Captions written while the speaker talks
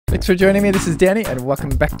Thanks for joining me. This is Danny, and welcome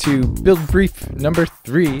back to Build Brief number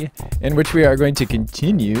 3, in which we are going to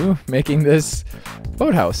continue making this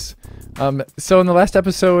boathouse. So in the last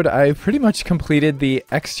episode, I pretty much completed the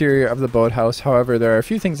exterior of the boathouse. However, there are a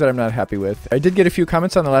few things that I'm not happy with. I did get a few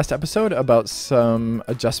comments on the last episode about some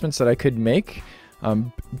adjustments that I could make.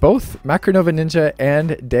 Both Macronova Ninja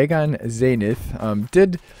and Dagon Zenith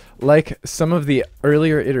did like some of the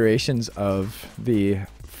earlier iterations of the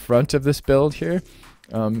front of this build here.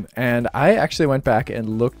 And I actually went back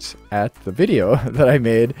and looked at the video that I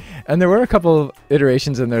made, and there were a couple of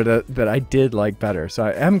iterations in there that I did like better. So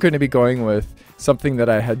I am going to be going with something that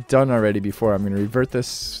I had done already before. I'm going to revert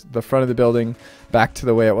the front of the building back to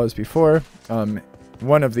the way it was before,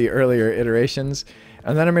 one of the earlier iterations.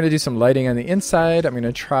 And then I'm going to do some lighting on the inside. I'm going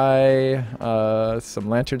to try some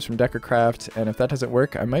lanterns from Deckercraft, and if that doesn't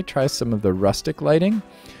work, I might try some of the rustic lighting.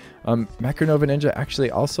 Macronova Ninja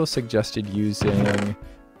actually also suggested using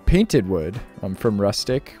painted wood from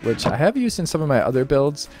Rustic, which I have used in some of my other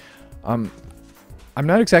builds. I'm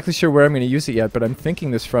not exactly sure where I'm going to use it yet, but I'm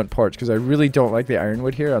thinking this front porch, because I really don't like the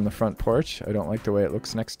ironwood here on the front porch. I don't like the way it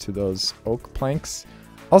looks next to those oak planks.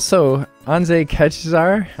 Also, Anze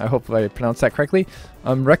Kejzar, I hope I pronounced that correctly,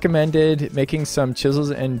 recommended making some chisels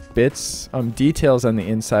and bits, details on the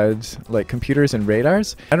insides, like computers and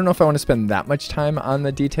radars. I don't know if I want to spend that much time on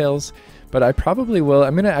the details, but I probably will.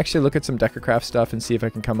 I'm going to actually look at some Deckercraft stuff and see if I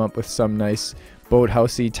can come up with some nice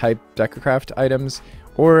boathousey type Deckercraft items,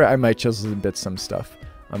 or I might chisel and bits some stuff.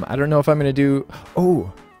 I don't know if I'm going to do...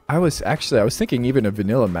 Oh, I was thinking even a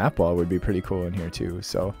vanilla map wall would be pretty cool in here too.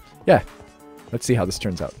 So yeah. Let's see how this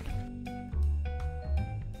turns out.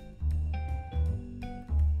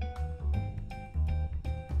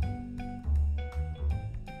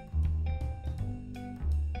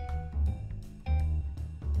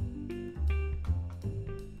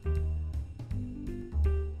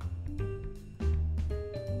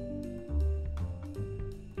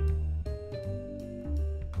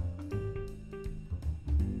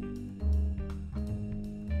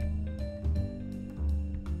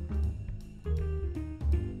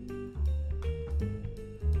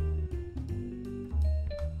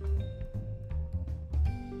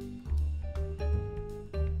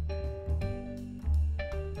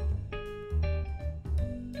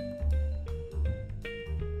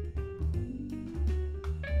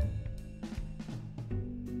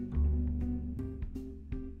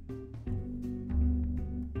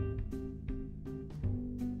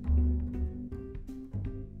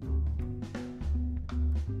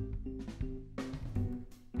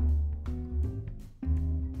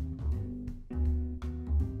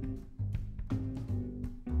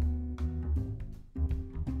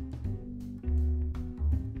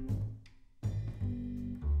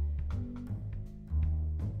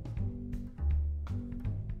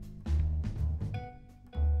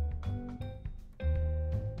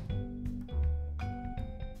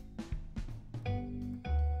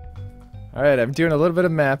 Alright, I'm doing a little bit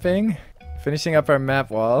of mapping, finishing up our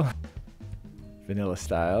map wall, vanilla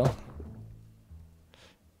style.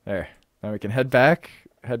 There. Now we can head back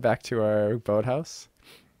to our boathouse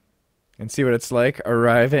and see what it's like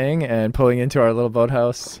arriving and pulling into our little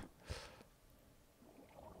boathouse.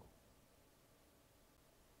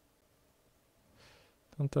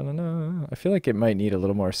 Dun, dun, dun, dun. I feel like it might need a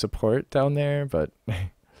little more support down there, but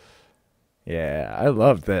yeah, I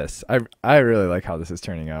love this. I really like how this is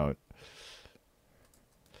turning out.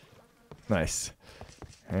 Nice.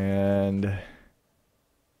 And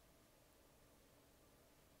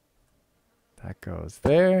that goes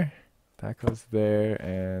there, that goes there,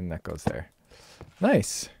 and that goes there.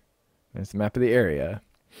 Nice. There's the map of the area.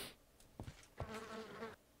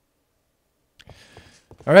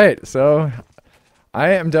 Alright, so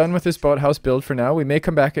I am done with this boathouse build for now. We may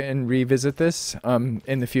come back and revisit this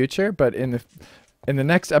in the future, but in the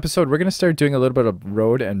next episode, we're going to start doing a little bit of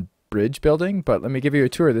road and bridge building, but let me give you a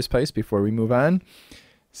tour of this place before we move on.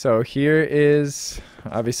 So here is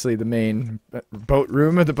obviously the main boat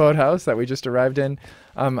room of the boathouse that we just arrived in.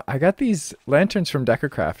 I got these lanterns from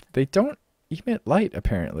Deckercraft. They don't emit light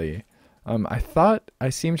apparently. I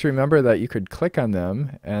seem to remember that you could click on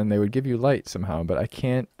them and they would give you light somehow, but I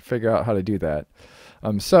can't figure out how to do that.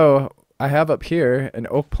 So I have up here an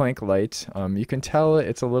oak plank light. You can tell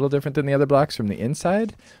it's a little different than the other blocks from the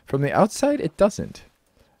inside. From the outside, it doesn't.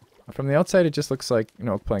 From the outside, it just looks like an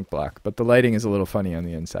oak plank block, but the lighting is a little funny on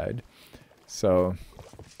the inside. So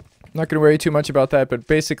I'm not going to worry too much about that, but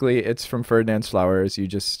basically it's from Ferdinand's Flowers. You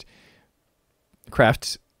just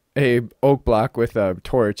craft a oak block with a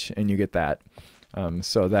torch and you get that.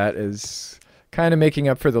 So that is kind of making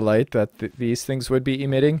up for the light that these things would be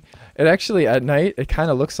emitting. It actually, at night, it kind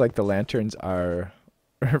of looks like the lanterns are,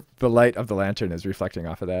 the light of the lantern is reflecting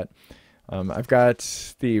off of that. I've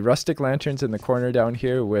got the rustic lanterns in the corner down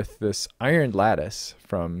here with this iron lattice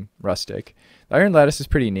from rustic. The iron lattice is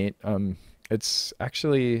pretty neat. It's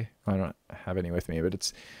actually, I don't have any with me, but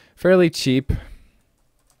it's fairly cheap.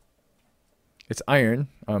 It's iron,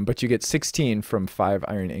 but you get 16 from 5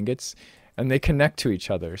 iron ingots, and they connect to each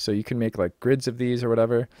other. So you can make like grids of these or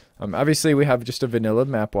whatever. Obviously, we have just a vanilla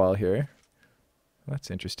map wall here. That's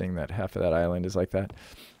interesting that half of that island is like that.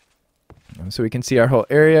 So we can see our whole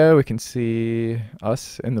area. We can see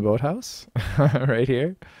us in the boathouse right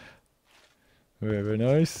here. Very, very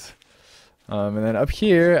nice. And then up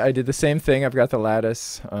here, I did the same thing. I've got the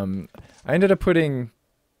lattice. I ended up putting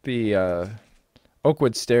the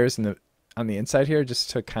oakwood stairs on the inside here just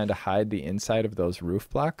to kind of hide the inside of those roof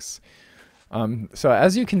blocks. So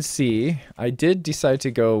as you can see, I did decide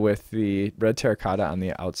to go with the red terracotta on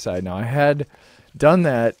the outside. Now I had done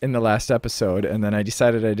that in the last episode, and then I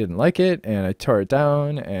decided I didn't like it, and I tore it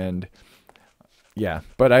down, and yeah.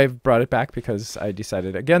 But I've brought it back because I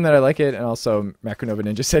decided again that I like it, and also MacLeod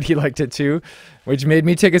Ninja said he liked it too, which made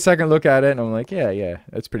me take a second look at it, and I'm like, yeah,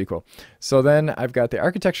 that's pretty cool. So then I've got the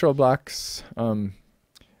architectural blocks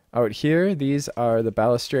out here. These are the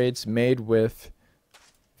balustrades made with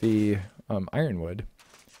the ironwood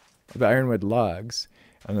logs,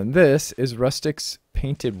 and then this is rustic's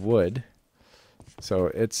painted wood.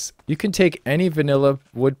 So you can take any vanilla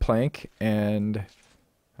wood plank, and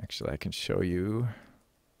actually I can show you,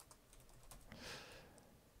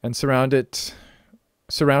 and surround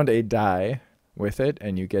a die with it,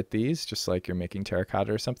 and you get these just like you're making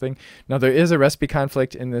terracotta or something. Now there is a recipe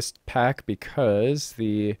conflict in this pack because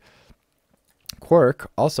the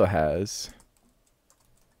Quark also has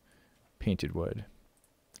painted wood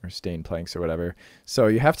or stained planks or whatever. So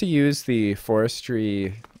you have to use the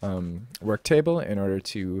forestry work table in order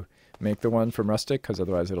to make the one from rustic, because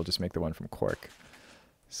otherwise it'll just make the one from Quark.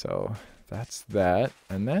 So that's that,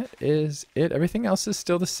 and that is it. Everything else is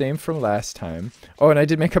still the same from last time. Oh, and I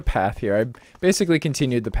did make a path here. I basically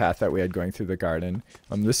continued the path that we had going through the garden.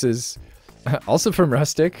 This is also from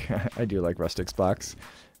rustic. I do like rustic's blocks.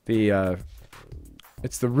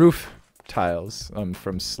 It's the roof tiles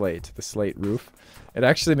from slate, the slate roof. It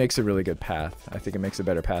actually makes a really good path. I think it makes a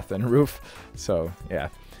better path than a roof. So yeah,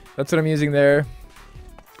 that's what I'm using there.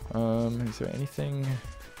 Is there anything?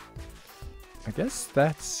 I guess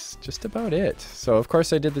that's just about it. So of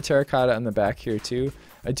course I did the terracotta on the back here too.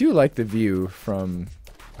 I do like the view from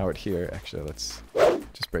out here. Actually, let's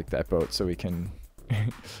just break that boat so we can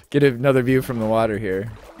get another view from the water here.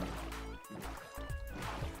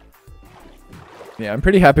 Yeah, I'm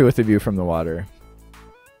pretty happy with the view from the water.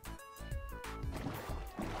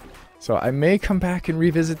 So I may come back and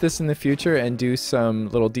revisit this in the future and do some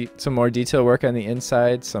more detail work on the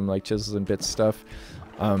inside, some like chisels and bits stuff.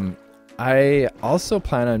 I also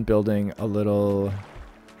plan on building a little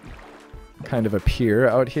kind of a pier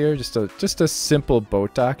out here, just a simple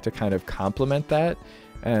boat dock to kind of complement that.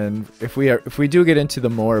 And if we do get into the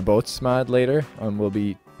more boats mod later, we'll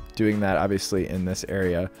be doing that obviously in this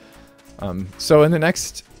area. So in the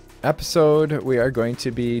next episode, we are going to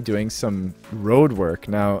be doing some road work.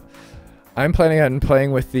 Now, I'm planning on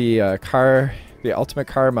playing with the ultimate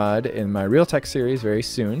car mod in my Realtek series very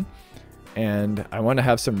soon, and I want to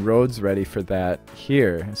have some roads ready for that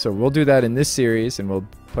here. So we'll do that in this series, and we'll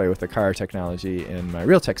play with the car technology in my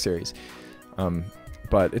Realtek series.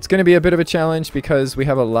 But it's going to be a bit of a challenge because we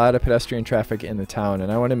have a lot of pedestrian traffic in the town,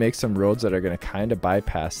 and I want to make some roads that are going to kind of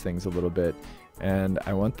bypass things a little bit. And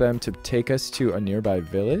I want them to take us to a nearby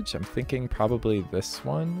village. I'm thinking probably this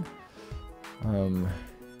one.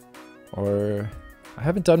 Or I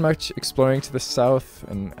haven't done much exploring to the south,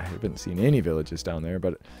 and I haven't seen any villages down there,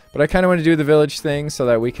 but I kind of want to do the village thing so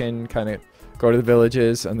that we can kind of go to the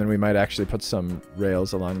villages, and then we might actually put some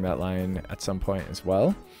rails along that line at some point as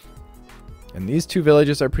well. And these two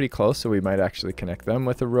villages are pretty close, so we might actually connect them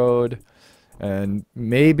with a road. And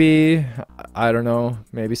maybe, I don't know,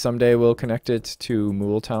 maybe someday we'll connect it to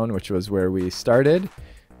Mooltown, which was where we started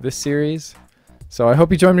this series. So I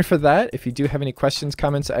hope you join me for that. If you do have any questions,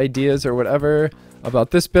 comments, ideas, or whatever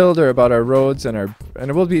about this build or about our roads and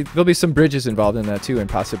there'll be some bridges involved in that too, and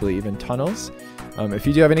possibly even tunnels. If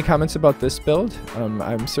you do have any comments about this build,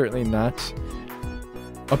 I'm certainly not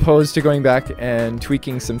opposed to going back and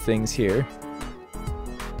tweaking some things here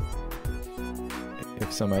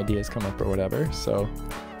if some ideas come up or whatever. So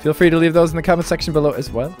feel free to leave those in the comment section below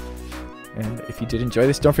as well. And if you did enjoy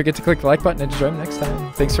this, don't forget to click the like button and to join me next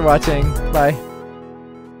time. Thanks for watching. Bye.